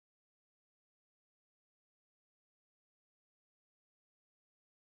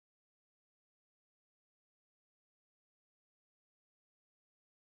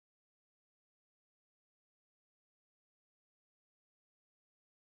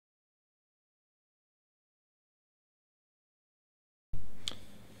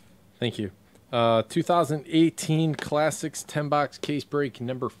Thank you. 2018 Classics 10-box case break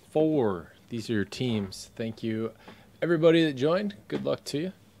number 4. These are your teams. Thank you, everybody that joined. Good luck to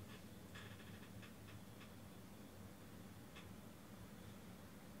you.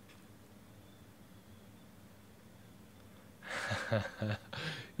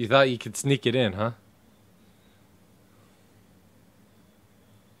 You thought you could sneak it in, huh?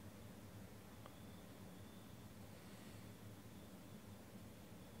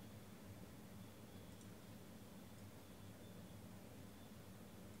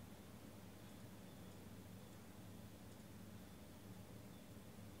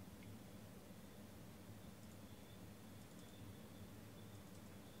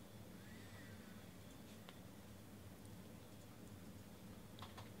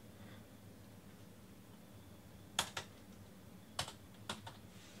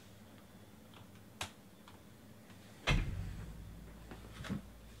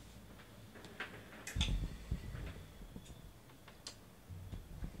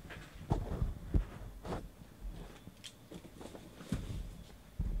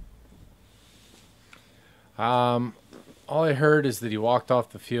 All I heard is that he walked off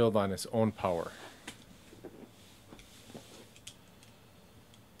the field on his own power.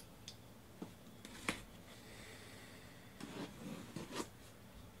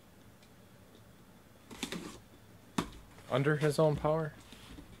 Under his own power?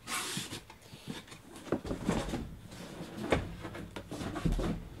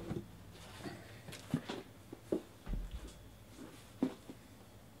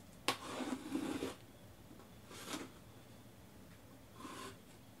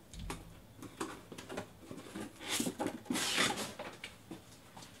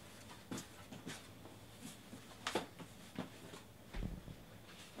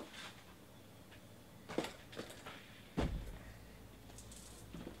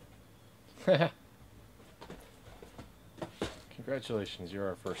 Congratulations, you're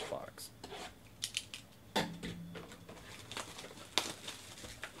our first box.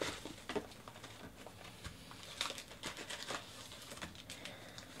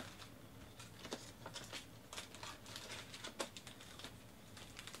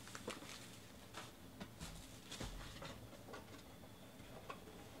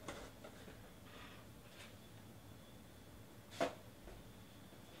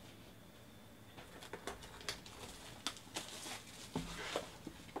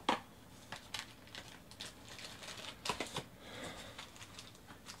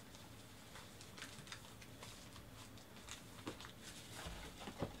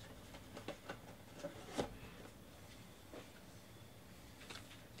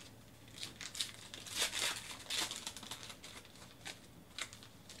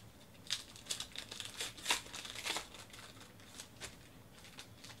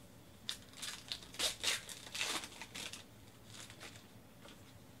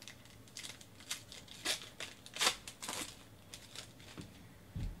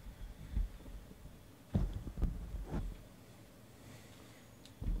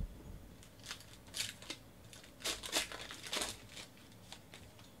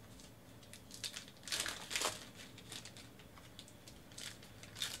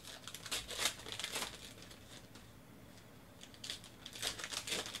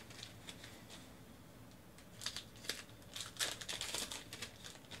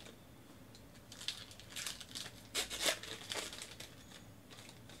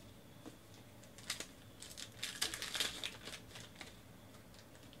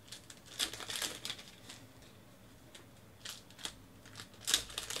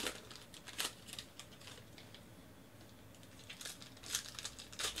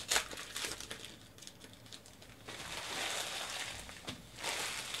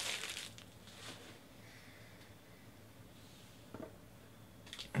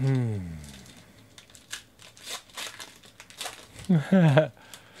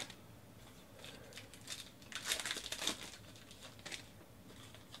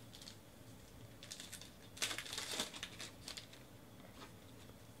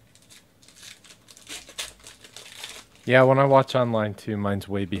 Yeah, when I watch online too, mine's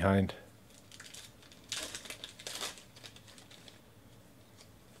way behind.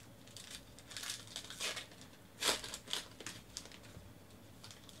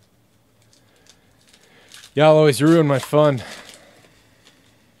 Y'all always ruin my fun.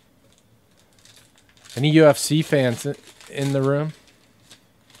 Any UFC fans in the room?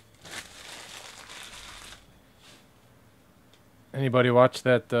 Anybody watch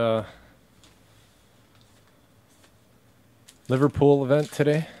that Liverpool event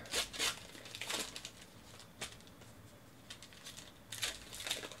today?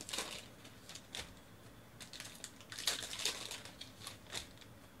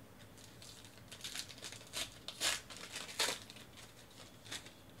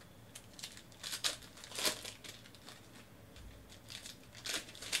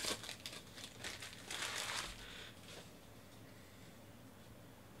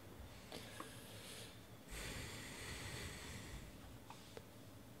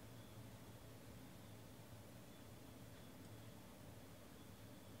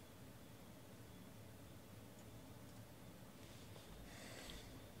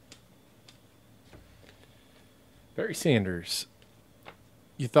 Barry Sanders.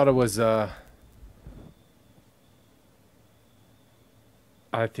 You thought it was, I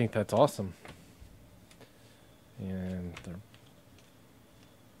think that's awesome. And they're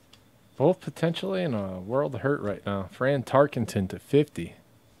both potentially in a world of hurt right now. Fran Tarkenton to 50.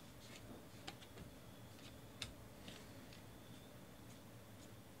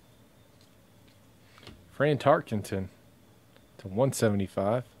 Fran Tarkenton to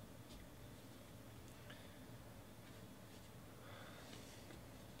 175.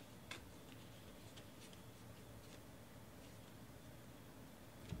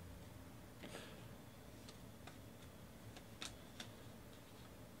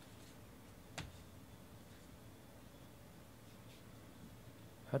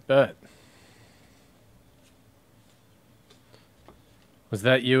 I bet. Was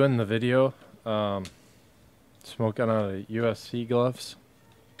that you in the video? Smoking out of USC gloves?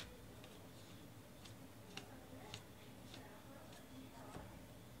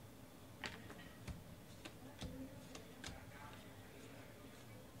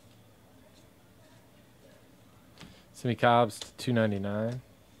 Simi Cobbs to $2.99.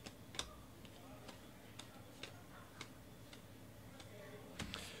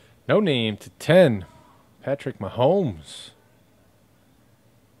 No name to 10. Patrick Mahomes.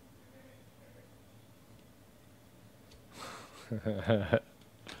 That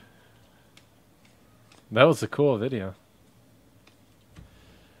was a cool video.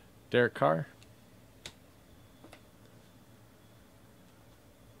 Derek Carr.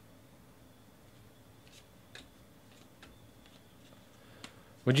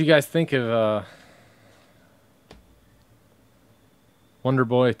 What'd you guys think of Wonder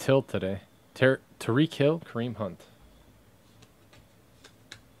Boy Tilt today? Tariq Hill, Kareem Hunt.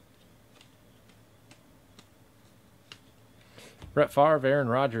 Brett Favre, Aaron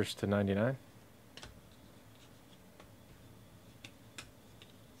Rodgers to 99.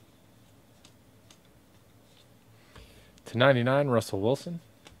 To 99, Russell Wilson.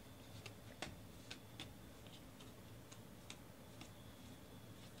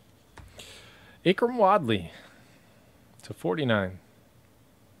 Akram Wadley to 49.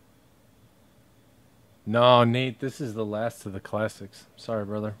 No, Nate, this is the last of the classics. Sorry,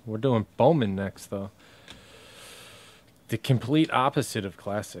 brother. We're doing Bowman next, though. The complete opposite of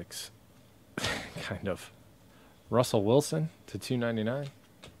classics. Kind of. Russell Wilson to 299.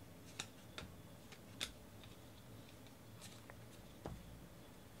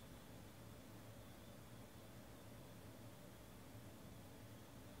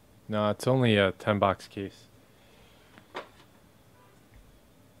 No, it's only a 10-box case.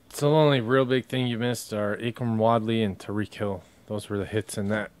 So the only real big thing you missed are Akram Wadley and Tariq Hill. Those were the hits in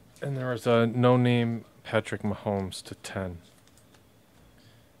that. And there was a no-name Patrick Mahomes to 10.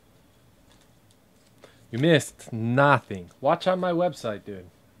 You missed nothing. Watch on my website, dude.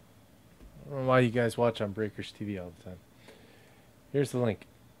 I don't know why you guys watch on Breakers TV all the time. Here's the link.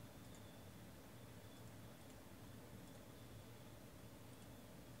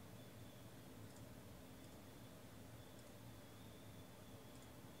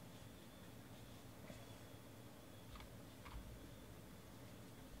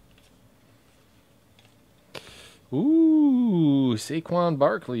 Ooh, Saquon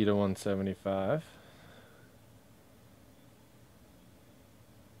Barkley to 175.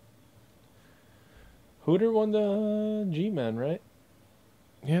 Hooter won the G-Men, right?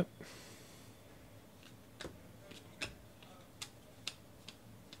 Yep.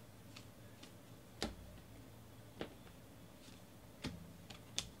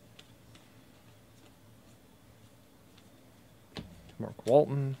 Mark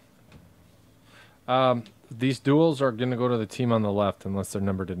Walton. These duels are going to go to the team on the left unless they're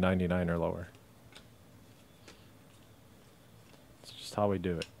numbered to 99 or lower. It's just how we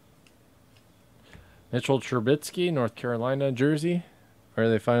do it. Mitchell Trubisky, North Carolina jersey. Or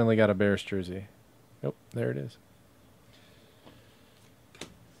they finally got a Bears jersey. Nope, there it is.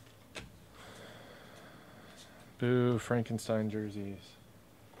 Boo, Frankenstein jerseys.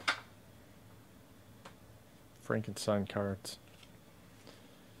 Frankenstein cards.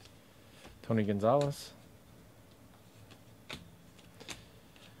 Tony Gonzalez.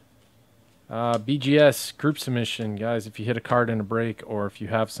 BGS group submission, guys. If you hit a card in a break, or if you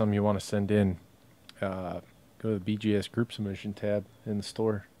have some you want to send in, go to the BGS group submission tab in the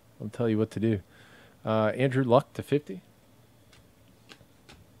store. I'll tell you what to do. Andrew Luck to 50.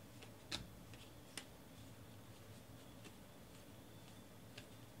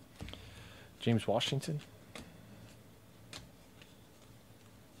 James Washington.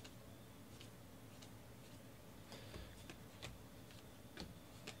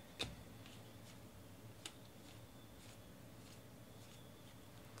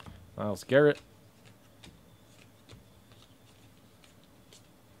 Miles Garrett.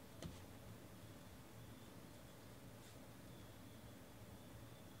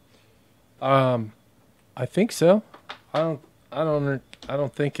 I think so. I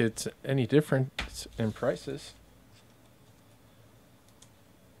don't think it's any different in prices.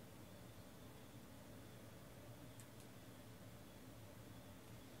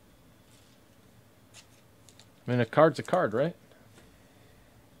 I mean, a card's a card, right?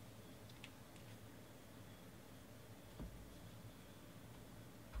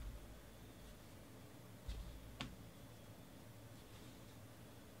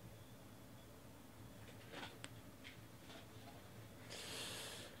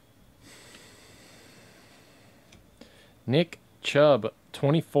 Nick Chubb,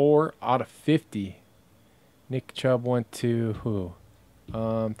 24 out of 50. Nick Chubb went to who?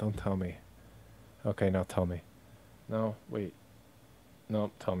 Don't tell me. Okay, now tell me. No, wait.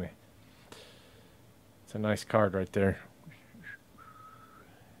 No, tell me. It's a nice card right there.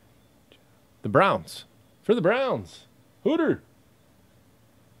 The Browns. For the Browns. Hooter.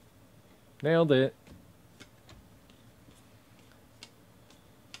 Nailed it.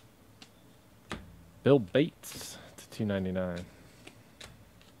 Bill Bates to $2.99.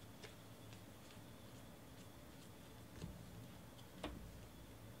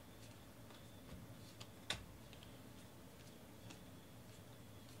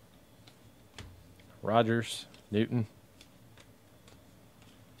 Rodgers, Newton.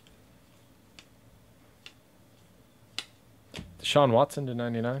 Deshaun Watson to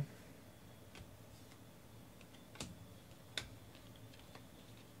 99.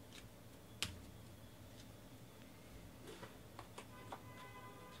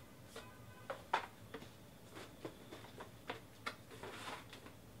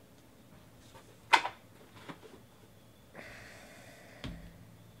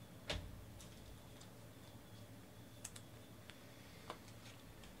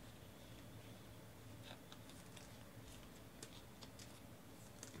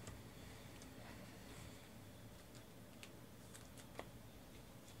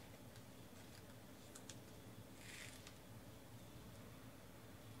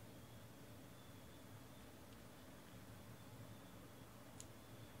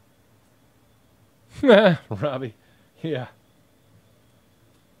 Robbie. Yeah.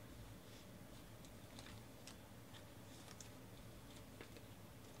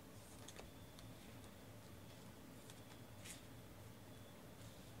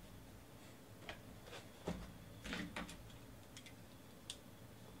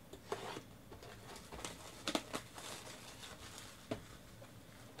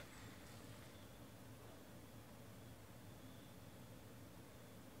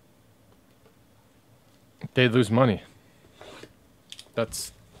 They lose money.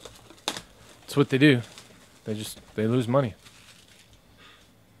 That's what they do. They lose money.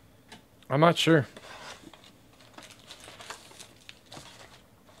 I'm not sure.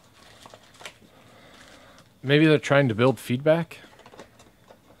 Maybe they're trying to build feedback.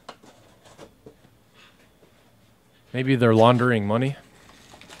 Maybe they're laundering money.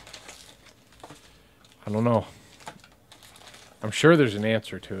 I don't know. I'm sure there's an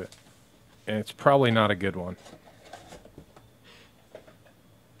answer to it. And it's probably not a good one.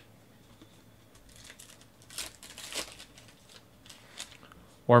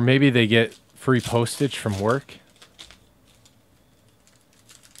 Or maybe they get free postage from work.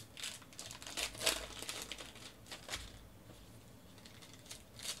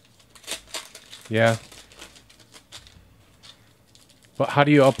 Yeah. But how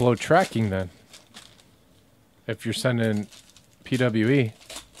do you upload tracking then? If you're sending PWE.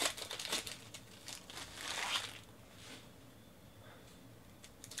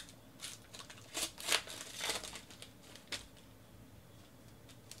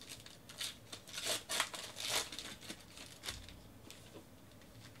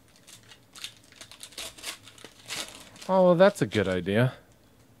 Oh, well, that's a good idea,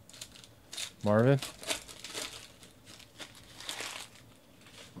 Marvin.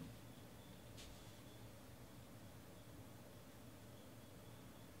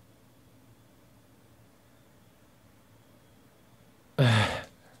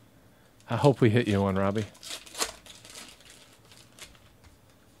 I hope we hit you one, Robbie.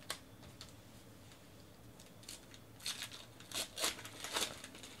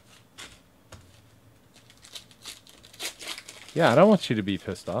 Yeah, I don't want you to be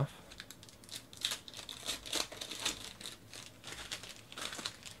pissed off.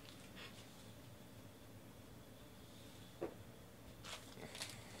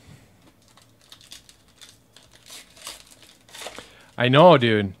 I know,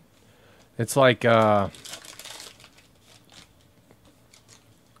 dude. It's like, what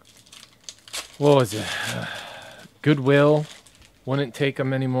was it? Goodwill wouldn't take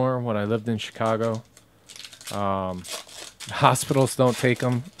them anymore when I lived in Chicago. Hospitals don't take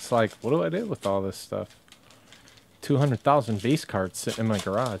them. It's like, what do I do with all this stuff? 200,000 base cards sitting in my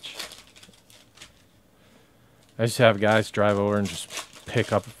garage. I just have guys drive over and just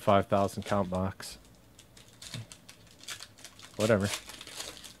pick up a 5,000 count box. Whatever.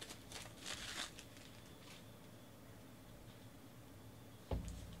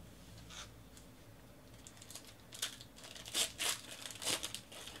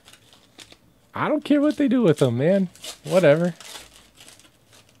 I don't care what they do with them, man. Whatever.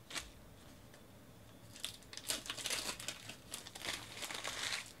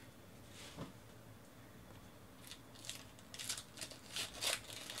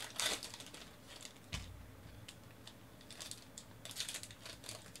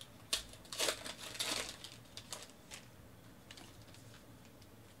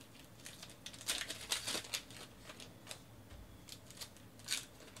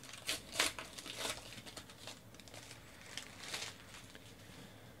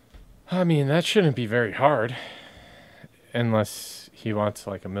 I mean, that shouldn't be very hard. Unless he wants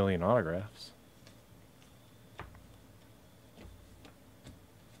like 1,000,000 autographs.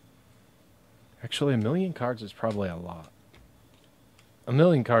 Actually, 1,000,000 cards is probably a lot.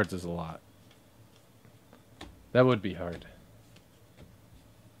 1,000,000 cards is a lot. That would be hard.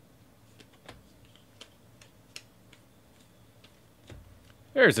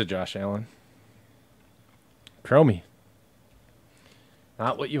 There's a Josh Allen. Chromie.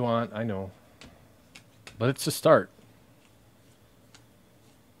 Not what you want, I know. But it's a start.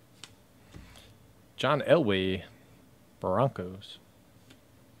 John Elway, Broncos.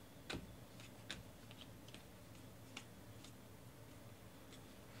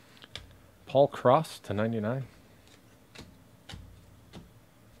 Paul Cross to 99.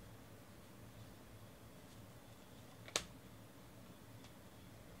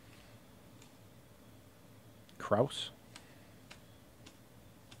 Kraus.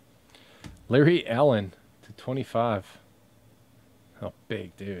 Larry Allen to 25. Oh,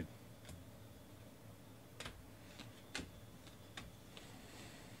 big dude.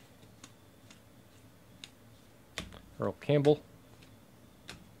 Earl Campbell.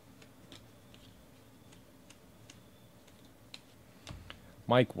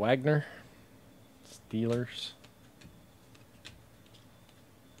 Mike Wagner. Steelers.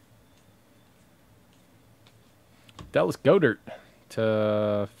 Dallas Goedert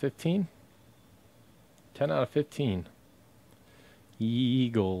to 15. 10 out of 15.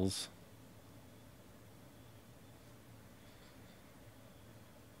 Eagles.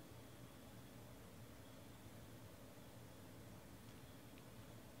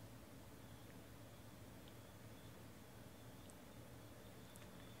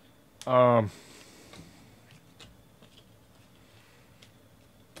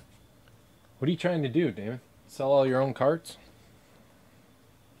 What are you trying to do, Damon? Sell all your own cards?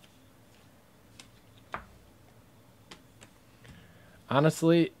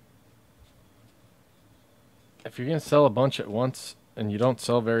 Honestly, if you're going to sell a bunch at once and you don't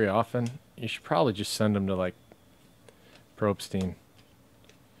sell very often, you should probably just send them to, like, Probstein.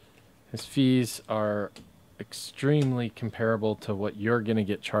 His fees are extremely comparable to what you're going to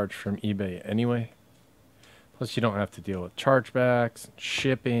get charged from eBay anyway. Plus, you don't have to deal with chargebacks,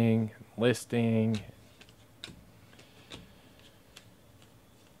 shipping, listing.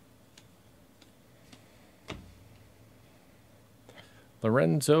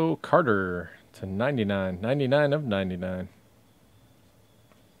 Lorenzo Carter to 99. 99 of 99.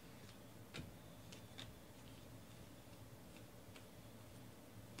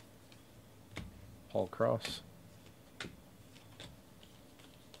 Paul Cross.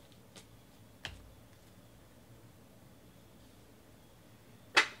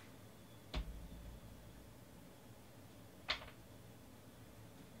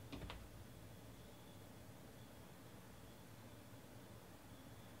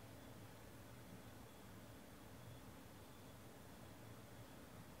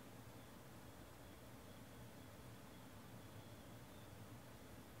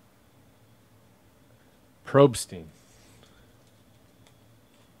 Probstein.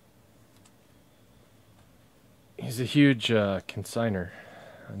 He's a huge consigner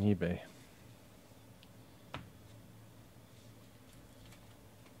on eBay.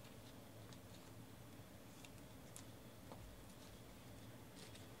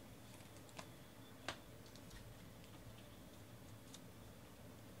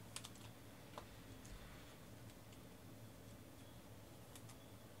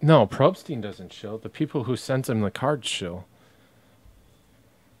 No, Probstein doesn't shill. The people who sent him the cards shill.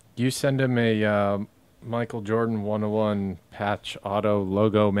 You send him a Michael Jordan 101 patch auto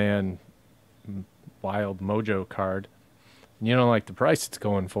logo man wild mojo card. And you don't like the price it's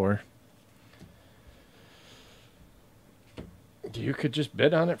going for. You could just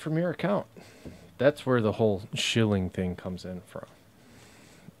bid on it from your account. That's where the whole shilling thing comes in from.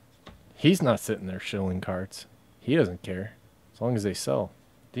 He's not sitting there shilling cards. He doesn't care. As long as they sell.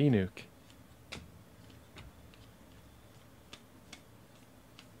 D-Nuke.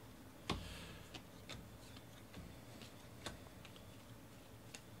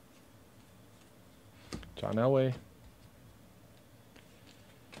 John Elway.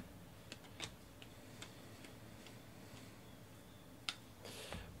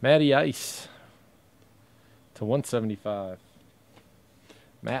 Matty Ice to 175.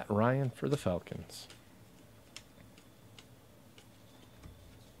 Matt Ryan for the Falcons.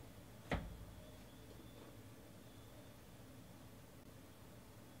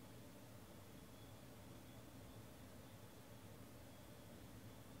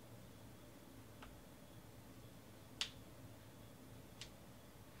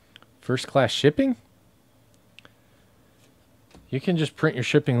 First class shipping? You can just print your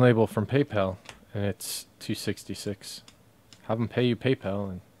shipping label from PayPal, and it's $266. Have them pay you PayPal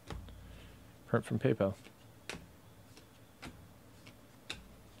and print from PayPal.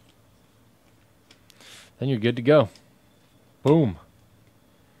 Then you're good to go. Boom.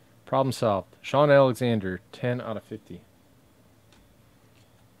 Problem solved. Sean Alexander, 10 out of 50.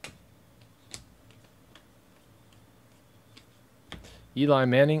 Eli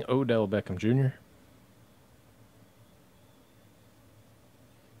Manning, Odell Beckham Jr.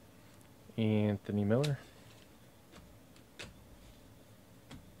 Anthony Miller.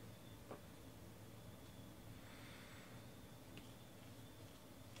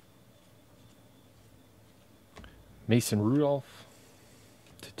 Mason Rudolph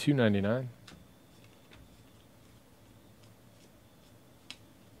to 299.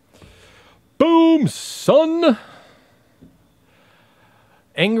 Boom, son.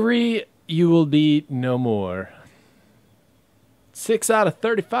 Angry you will be no more. 6 out of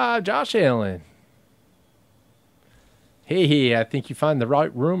 35, Josh Allen. Hey, I think you find the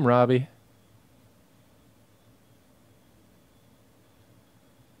right room, Robbie.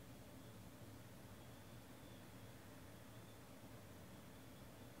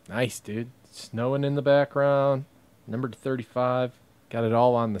 Nice, dude. Snowing in the background. Number 35. Got it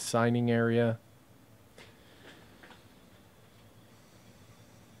all on the signing area.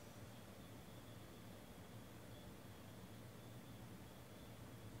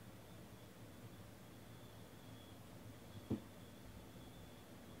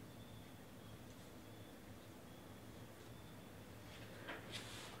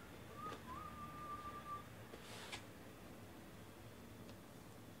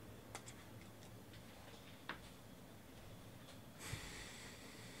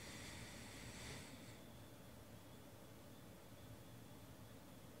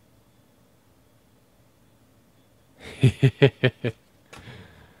 It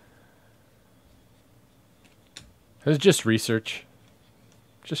was just research.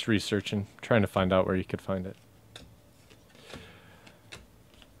 Just researching, trying to find out where you could find it.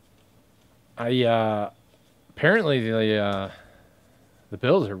 Apparently the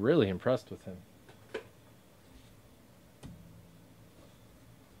Bills are really impressed with him.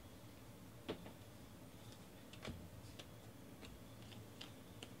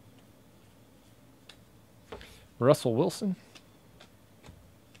 Russell Wilson.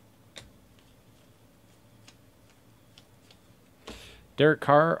 Derek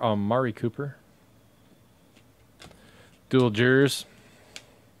Carr, Mari Cooper. Dual jurors.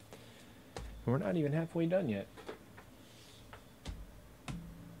 We're not even halfway done yet.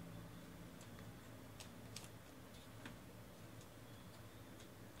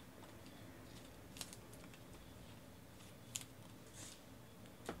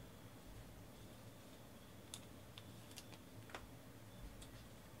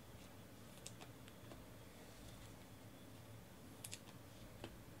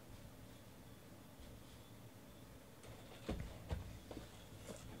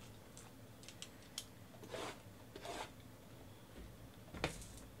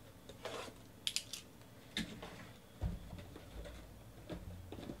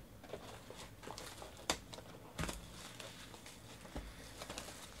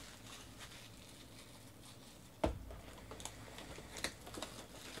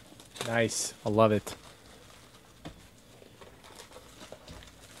 Nice. I love it.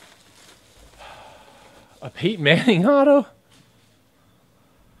 A Peyton Manning auto?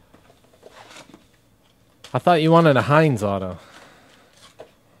 I thought you wanted a Heinz auto.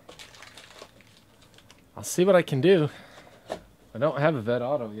 I'll see what I can do. I don't have a vet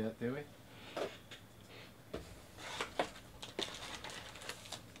auto yet, do we?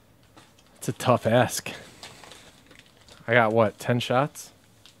 It's a tough ask. I got what, 10 shots?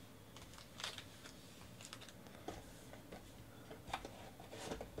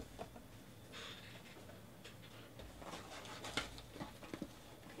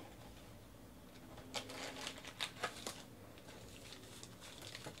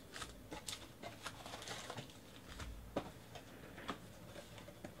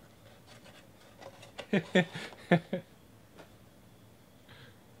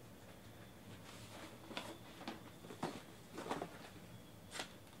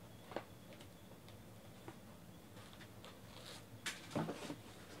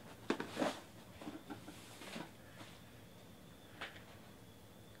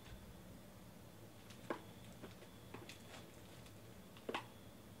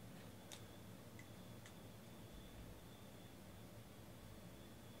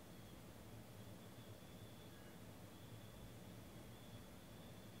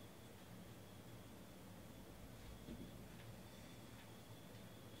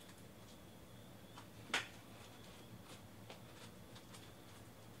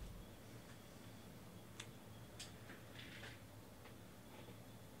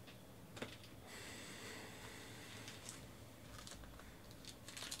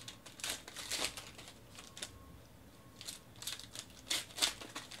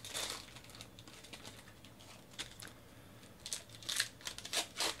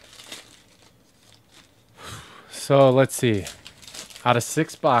 So let's see. Out of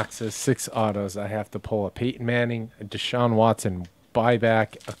 6 boxes, 6 autos, I have to pull a Peyton Manning, a Deshaun Watson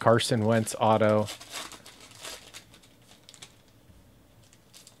buyback, a Carson Wentz auto.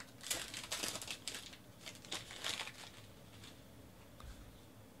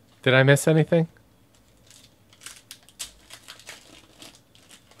 Did I miss anything?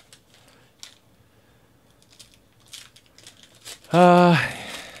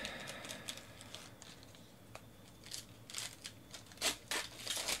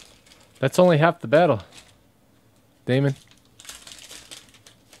 That's only half the battle, Damon.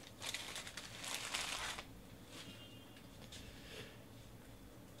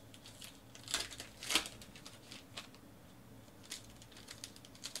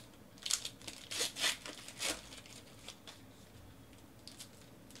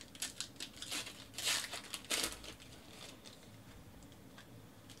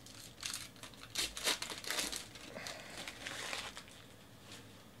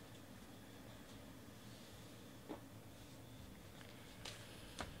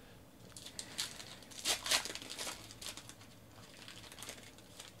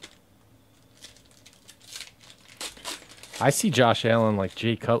 I see Josh Allen like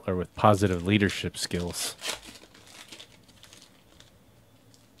Jay Cutler with positive leadership skills.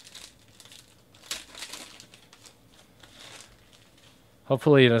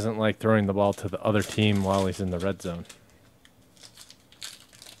 Hopefully he doesn't like throwing the ball to the other team while he's in the red zone.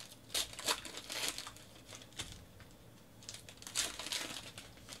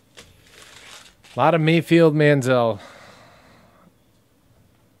 A lot of Mayfield Manziel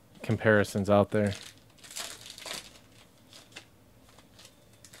comparisons out there.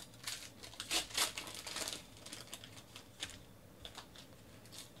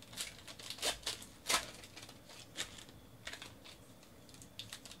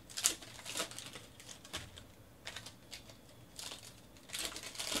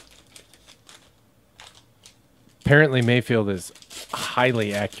 Apparently Mayfield is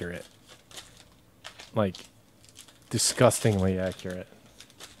highly accurate. Like, disgustingly accurate.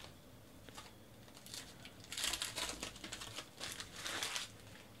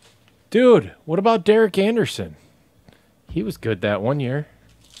 Dude, what about Derek Anderson? He was good that one year.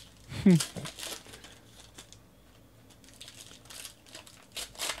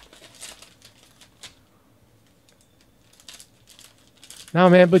 No,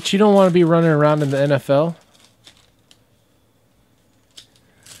 man, but you don't want to be running around in the NFL.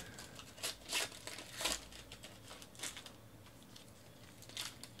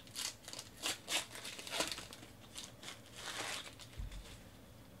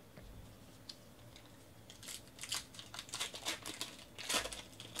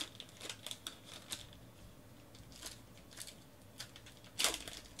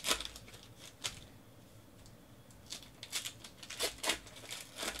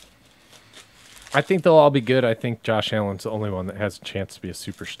 I think they'll all be good. I think Josh Allen's the only one that has a chance to be a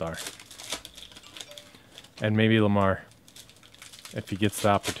superstar. And maybe Lamar, if he gets the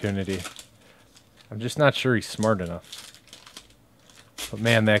opportunity. I'm just not sure he's smart enough. But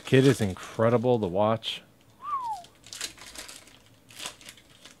man, that kid is incredible to watch.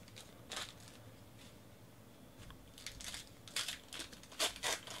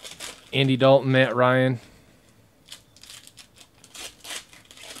 Andy Dalton, Matt Ryan.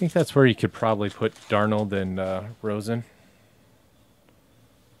 I think that's where you could probably put Darnold and Rosen.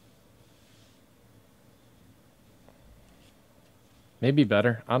 Maybe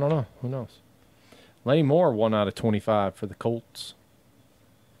better. I don't know. Who knows? Lenny Moore, 1 out of 25 for the Colts.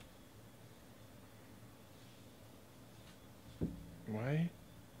 Why?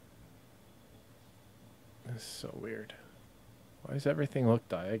 This is so weird. Why does everything look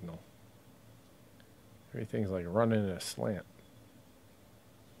diagonal? Everything's like running in a slant.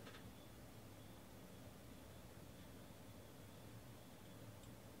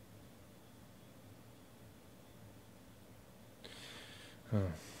 Huh.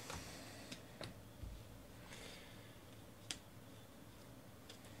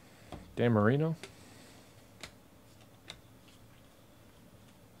 Dan Marino.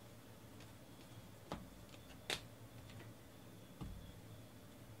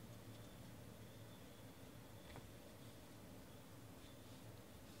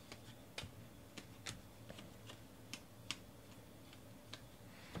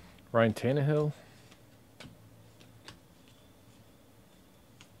 Ryan Tannehill.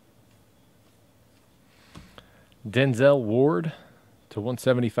 Denzel Ward to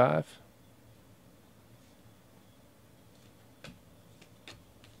 175.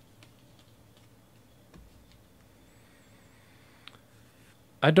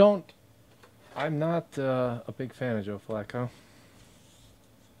 I'm not a big fan of Joe Flacco.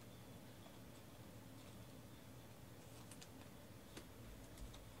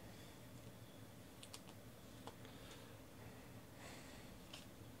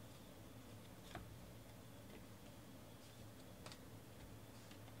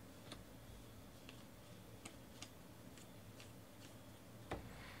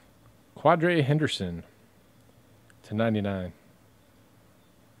 Quadre Henderson to 99.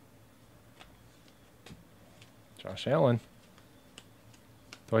 Josh Allen.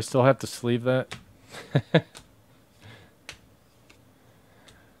 Do I still have to sleeve that? Have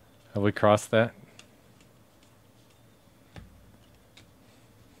we crossed that?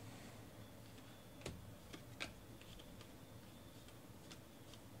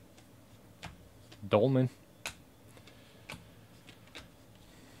 Dolman.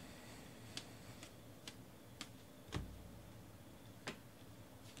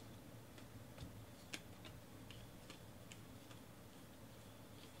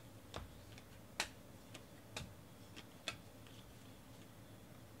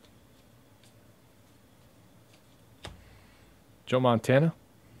 Joe Montana.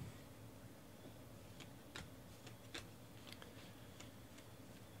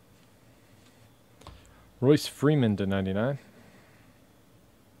 Royce Freeman to 99.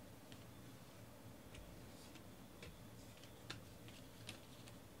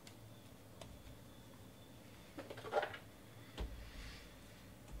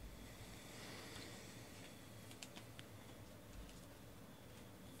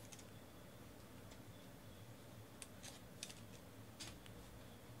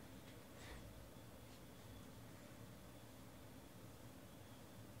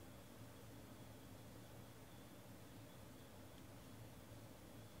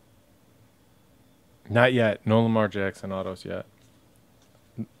 Not yet. No Lamar Jackson autos yet.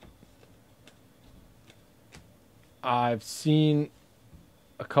 I've seen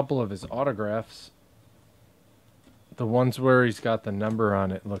a couple of his autographs. The ones where he's got the number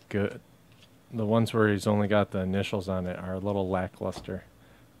on it look good. The ones where he's only got the initials on it are a little lackluster.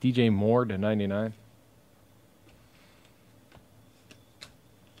 DJ Moore to 99.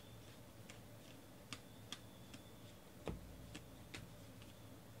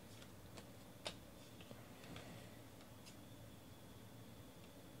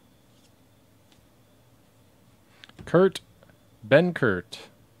 Kurt Benkert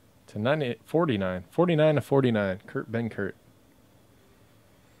to 49. 49 to 49. Kurt Benkert.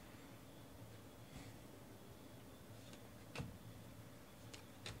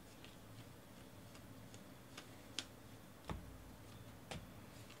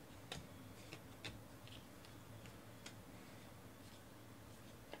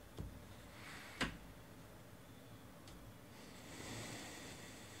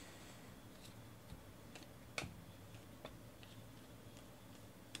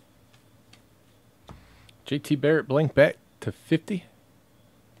 JT Barrett blank back to 50.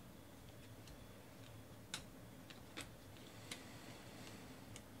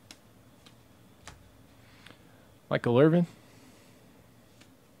 Michael Irvin.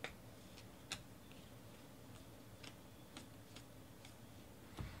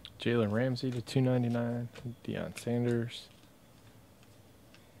 Jalen Ramsey to 299. Deion Sanders.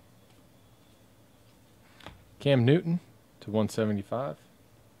 Cam Newton to 175.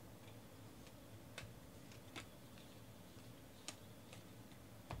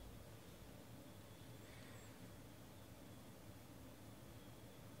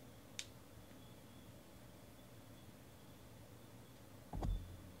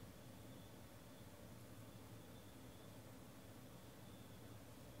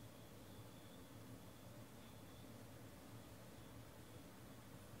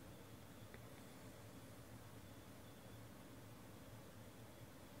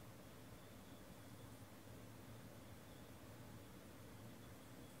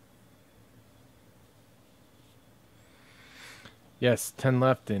 Yes, 10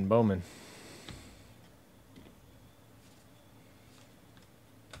 left in Bowman.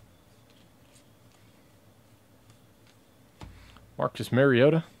 Marcus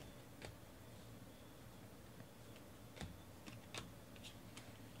Mariota.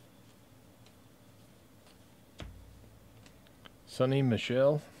 Sonny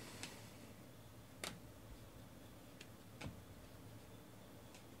Michel.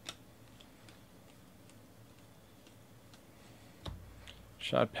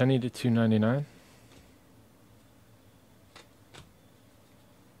 Shot Penny to 299.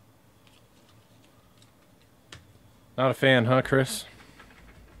 Not a fan, huh, Chris?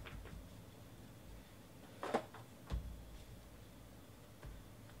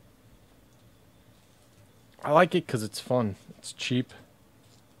 I like it because it's fun. It's cheap.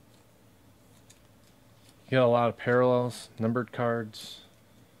 You got a lot of parallels, numbered cards.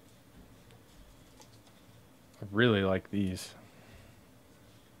 I really like these.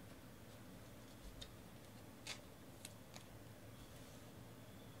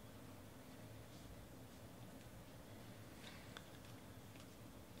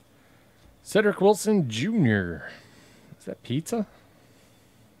 Cedric Wilson Jr. Is that pizza?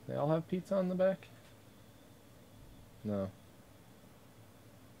 They all have pizza on the back? No.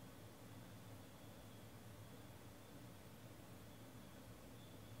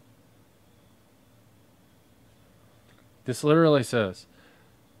 This literally says,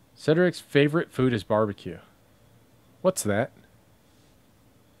 Cedric's favorite food is barbecue. What's that?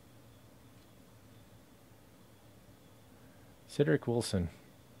 Cedric Wilson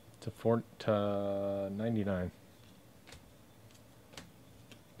to 99.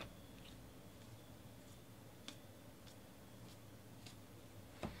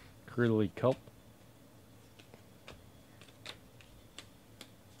 Curly Culp.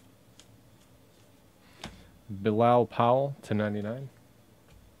 Bilal Powell to 99.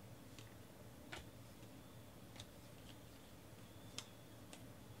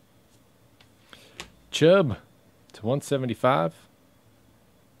 Chubb to 175.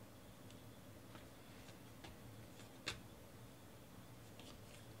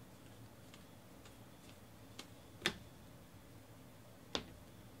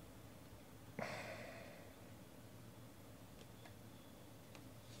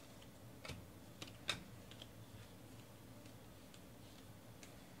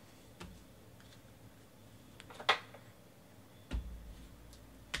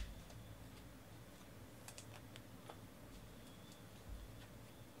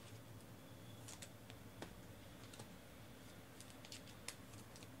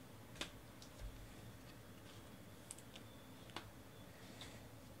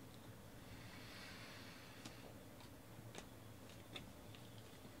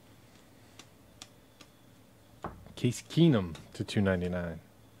 Case Keenum to 299.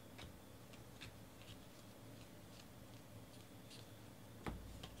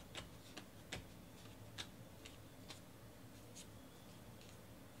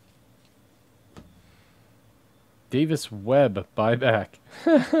 Davis Webb buyback.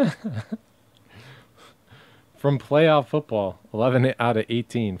 From playoff football, 11 out of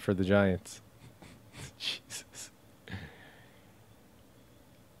 18 for the Giants. Jesus.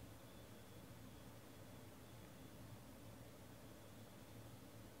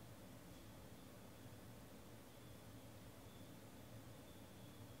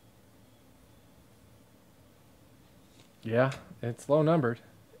 Yeah, it's low numbered.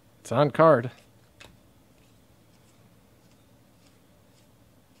 It's on card.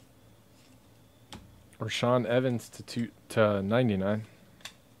 Rashaan Evans to 99.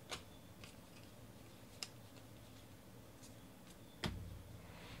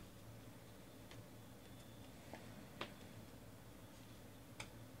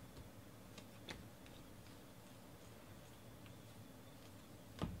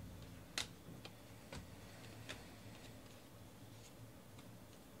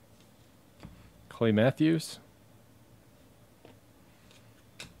 Clay Matthews.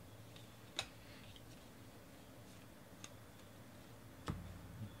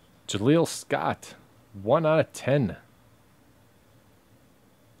 Jaleel Scott, 1 out of 10.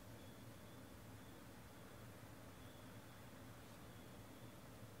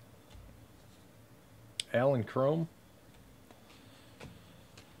 Alan Chrome.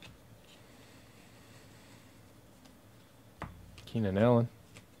 Keenan Allen.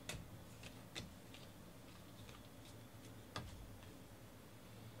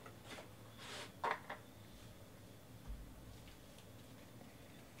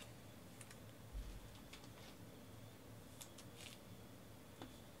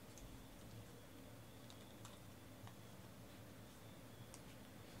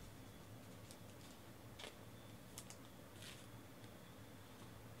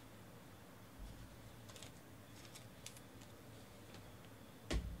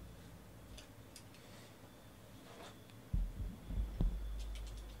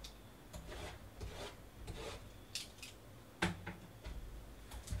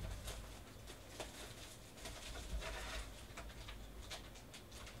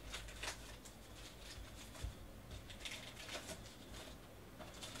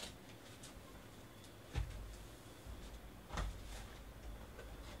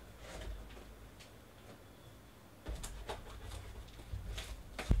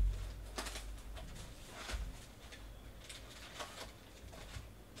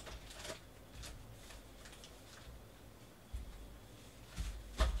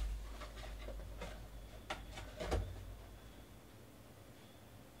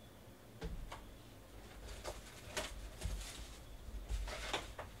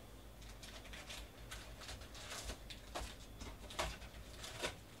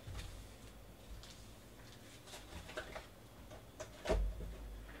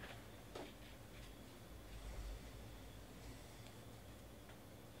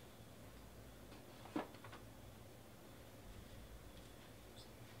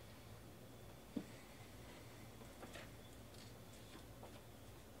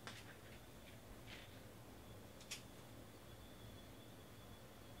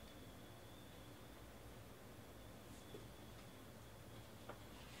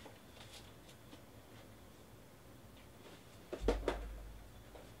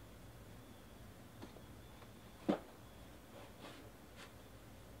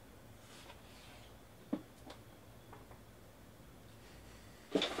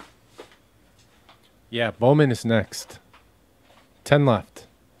 Yeah, Bowman is next. 10 left.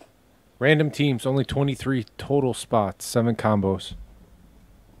 Random teams, only 23 total spots, 7 combos.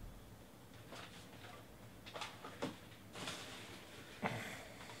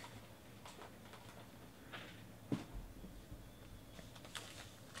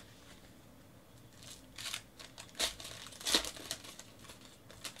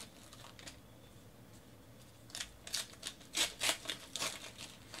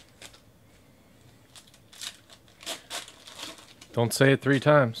 Don't say it 3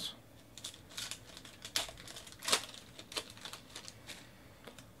 times.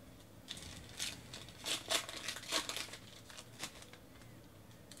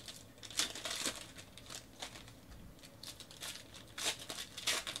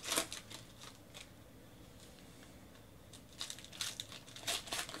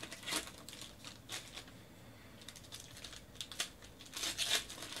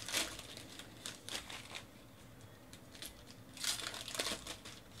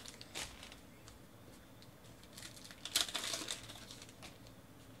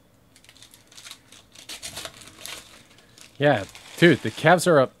 Yeah, dude, the Cavs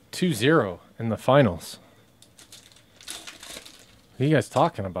are up 2-0 in the finals. What are you guys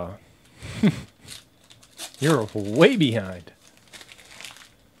talking about? You're way behind.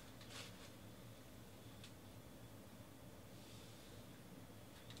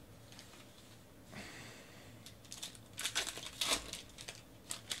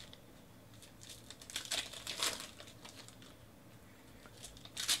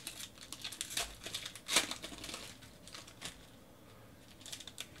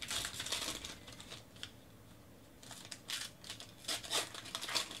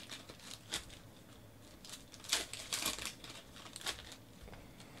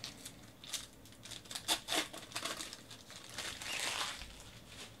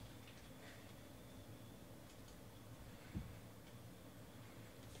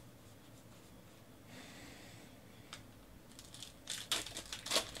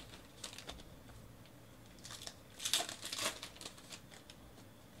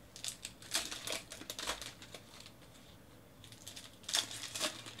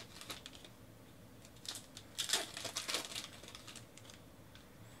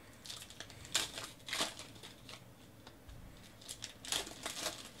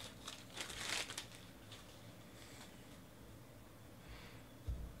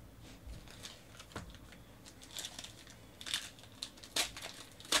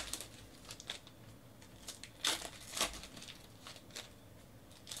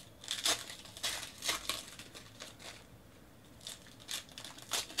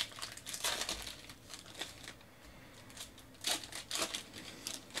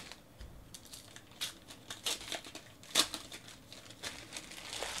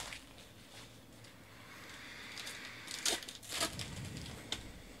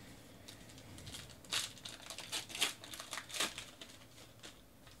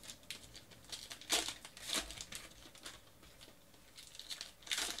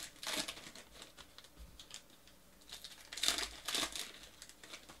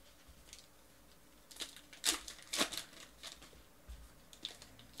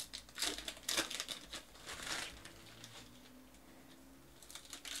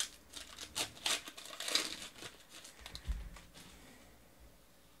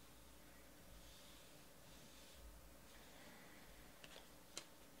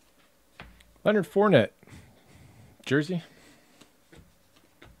 Leonard Fournette. Jersey.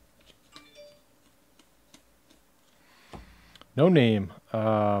 No name.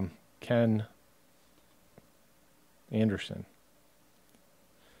 Ken Anderson.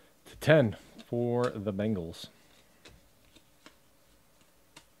 To 10 for the Bengals.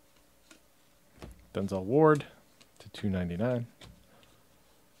 Denzel Ward to 299.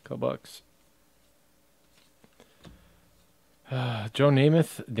 Couple bucks. Joe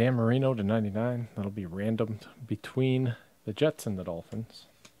Namath, Dan Marino to 99. That'll be random between the Jets and the Dolphins.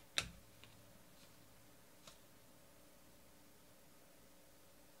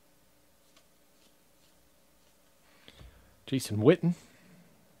 Jason Witten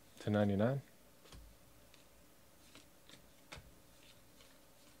to 99.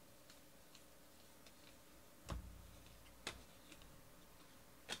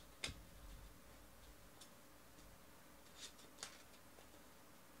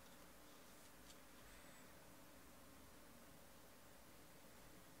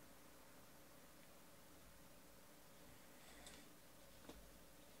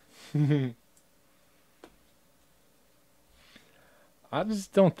 I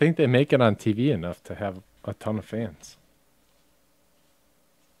just don't think they make it on TV enough to have a ton of fans.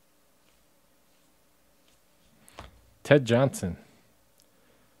 Ted Johnson.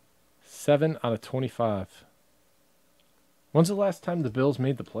 7 out of 25. When's the last time the Bills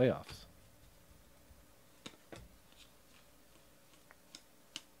made the playoffs?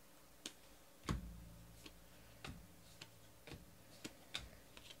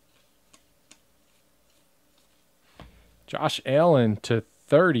 Josh Allen to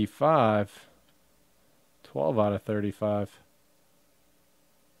 35. 12 out of 35.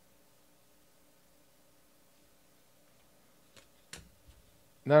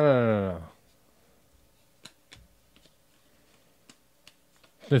 No.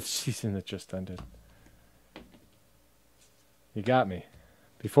 The season that just ended. You got me.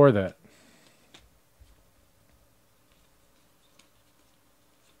 Before that.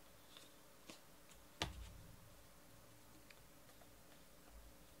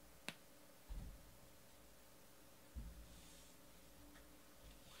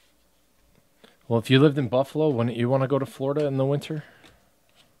 Well, if you lived in Buffalo, wouldn't you want to go to Florida in the winter?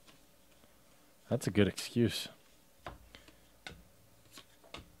 That's a good excuse.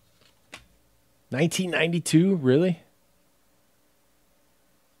 1992, really?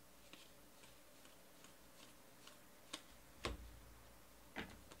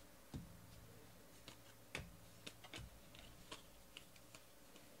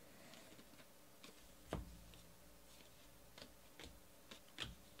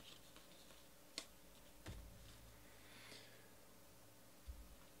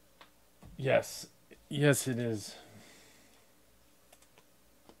 Yes. Yes, it is.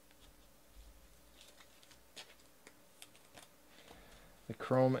 The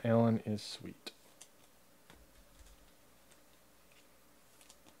Chrome Allen is sweet.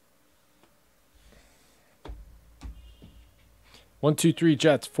 One, two, three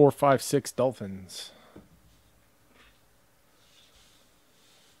Jets. 4, 5, 6 Dolphins.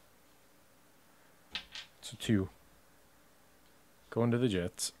 So 2. Going to the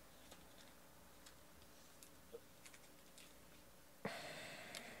Jets.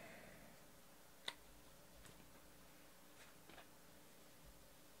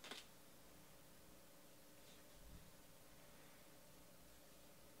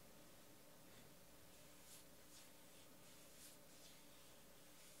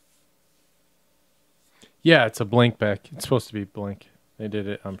 Yeah, it's a blank back. It's supposed to be blank. They did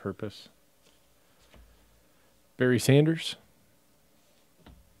it on purpose. Barry Sanders.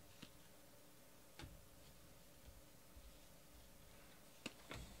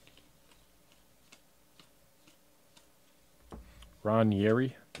 Ron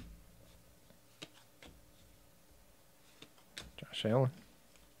Yeri. Josh Allen.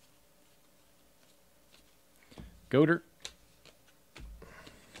 Goddard.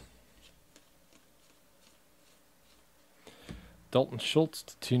 Dalton Schultz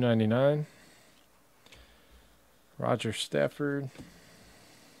to 299. Roger Stafford.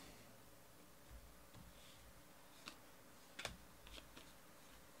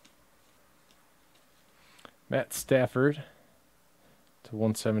 Matt Stafford to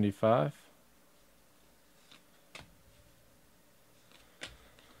 175.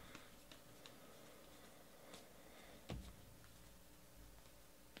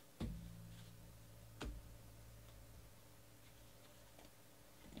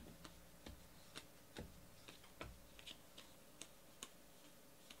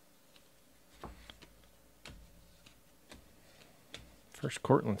 First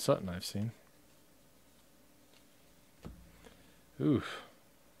Cortland Sutton I've seen. Oof.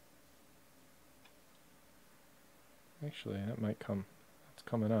 Actually, that might come. It's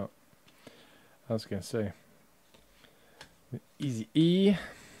coming out. I was going to say. Easy E.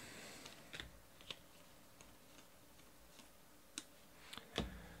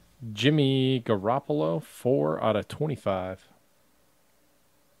 Jimmy Garoppolo, 4 out of 25.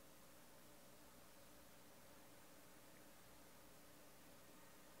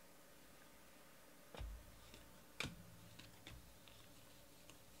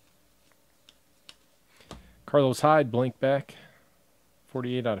 Carlos Hyde, blank back,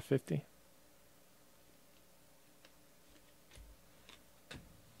 48 out of 50.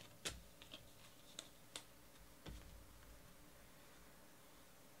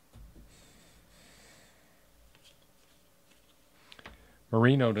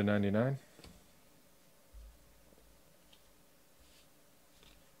 Marino to 99.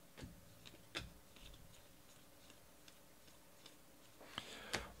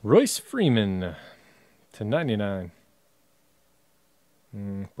 Royce Freeman to 99.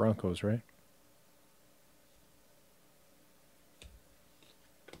 Broncos, right?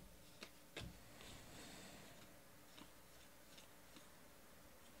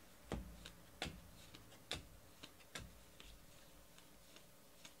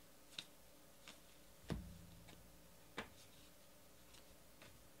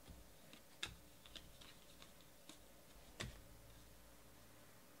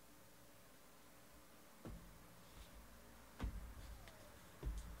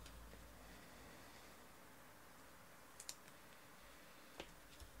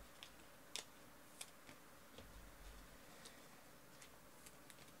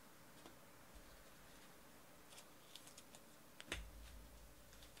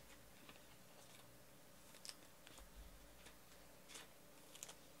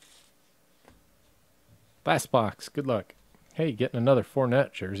 Last box. Good luck. Hey, getting another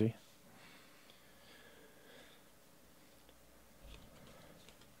Fournette jersey.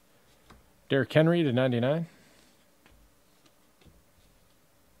 Derrick Henry to 99.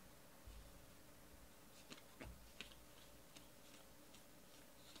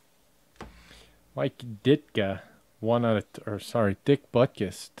 Mike Ditka, Dick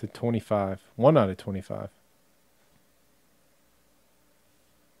Butkus to 25. 1 out of 25.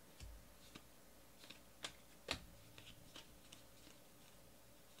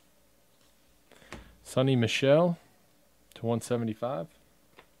 Sonny Michel to 175.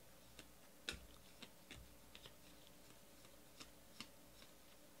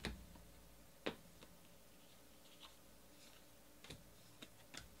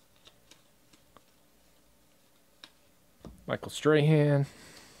 Michael Strahan.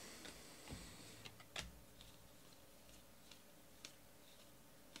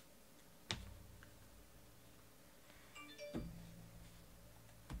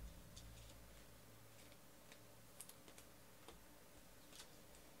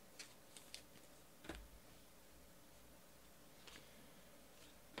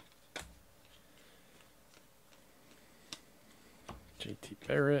 JT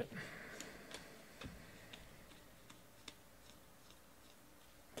Barrett.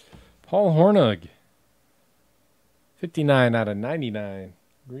 Paul Hornung. 59 out of 99.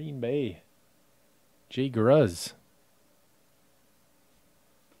 Green Bay. Jay Gruz.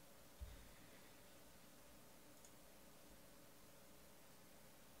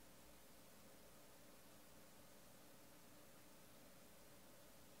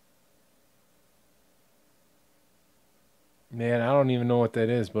 Man, I don't even know what that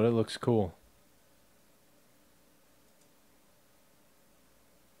is, but it looks cool.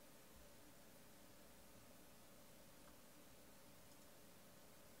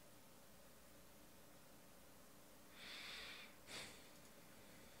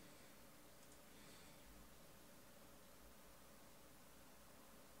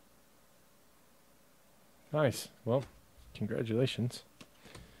 Nice. Well, congratulations.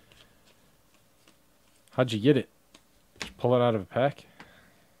 How'd you get it? Did you pull it out of a pack?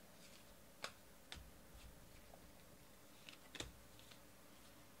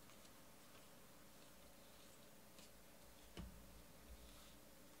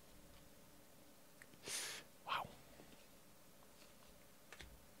 Wow.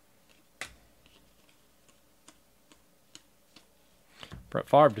 Brett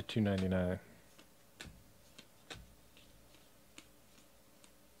Favre to 299.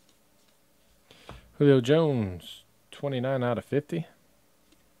 Julio Jones, 29 out of 50.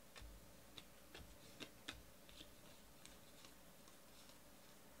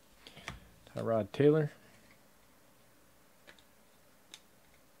 Tyrod Taylor.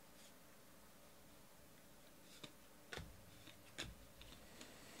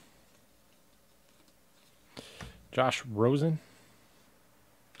 Josh Rosen.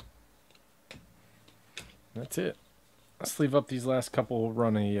 That's it. Let's leave up these last couple,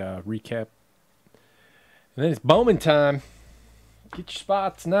 run a recap. And then it's Bowman time. Get your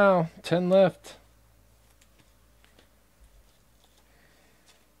spots now. 10 left.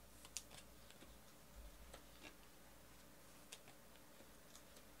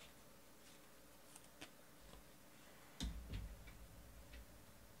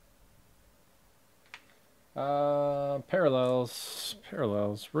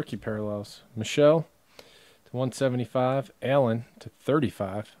 Parallels, rookie parallels. Michelle to 175, Allen to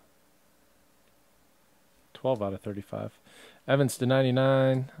 35, 12 out of 35. Evans to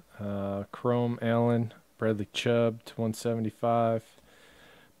 99, Chrome Allen, Bradley Chubb to 175,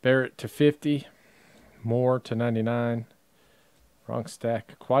 Barrett to 50, Moore to 99, wrong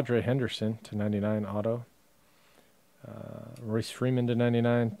stack, Quadre Henderson to 99 auto. Royce Freeman to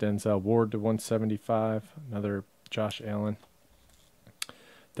 99, Denzel Ward to 175, another Josh Allen.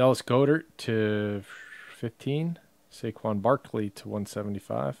 Dallas Goedert to 15, Saquon Barkley to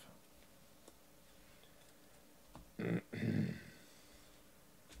 175. None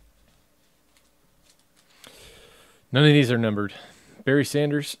of these are numbered. Barry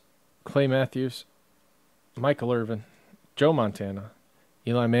Sanders, Clay Matthews, Michael Irvin, Joe Montana,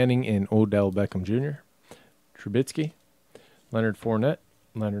 Eli Manning, and Odell Beckham Jr., Trubisky, Leonard Fournette,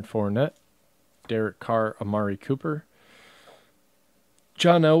 Derek Carr, Amari Cooper,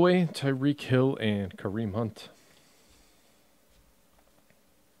 John Elway, Tyreek Hill, and Kareem Hunt.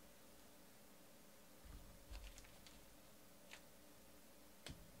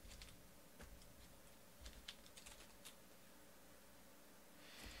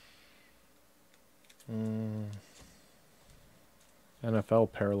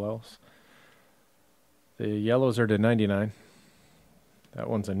 NFL parallels. The yellows are to 99. That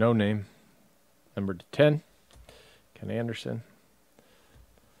one's a no-name. Number to 10, Ken Anderson.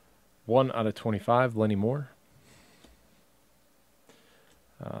 1 out of 25, Lenny Moore.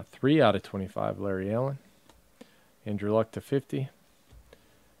 3 out of 25, Larry Allen. Andrew Luck to 50.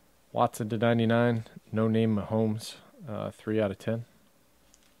 Watson to 99, no-name Mahomes. 3 out of 10.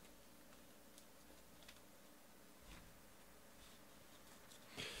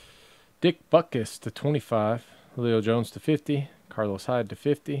 Dick Butkus to 25, Julio Jones to 50, Carlos Hyde to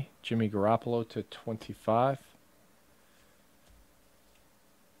 50, Jimmy Garoppolo to 25,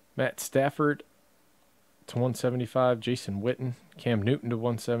 Matt Stafford to 175, Jason Witten, Cam Newton to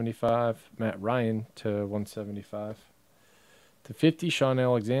 175, Matt Ryan to 175, to 50, Sean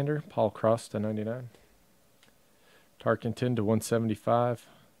Alexander, Paul Cross to 99, Tarkenton to 175,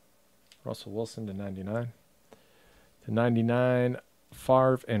 Russell Wilson to 99, to 99,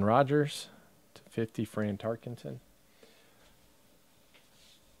 Favre and Rodgers to 50, Fran Tarkenton.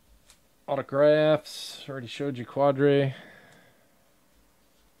 Autographs, already showed you Quadre.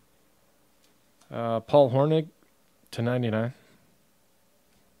 Paul Hornig to 99.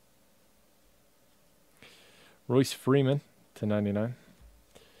 Royce Freeman to 99.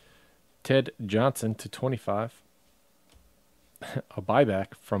 Ted Johnson to 25. A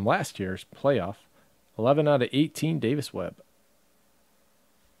buyback from last year's playoff. 11 out of 18, Davis Webb.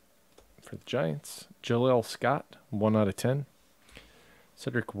 For the Giants, Jaleel Scott, 1 out of 10.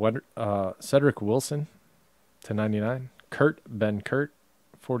 Cedric Wilson to 99. Ben Kurt,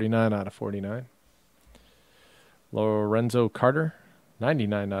 49 out of 49. Lorenzo Carter,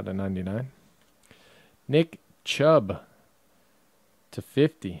 99 out of 99. Nick Chubb to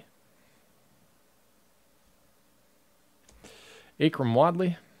 50. Akram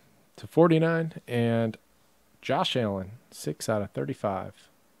Wadley to 49. And Josh Allen, 6 out of 35.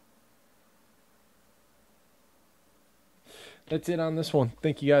 That's it on this one.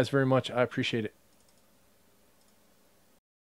 Thank you guys very much. I appreciate it.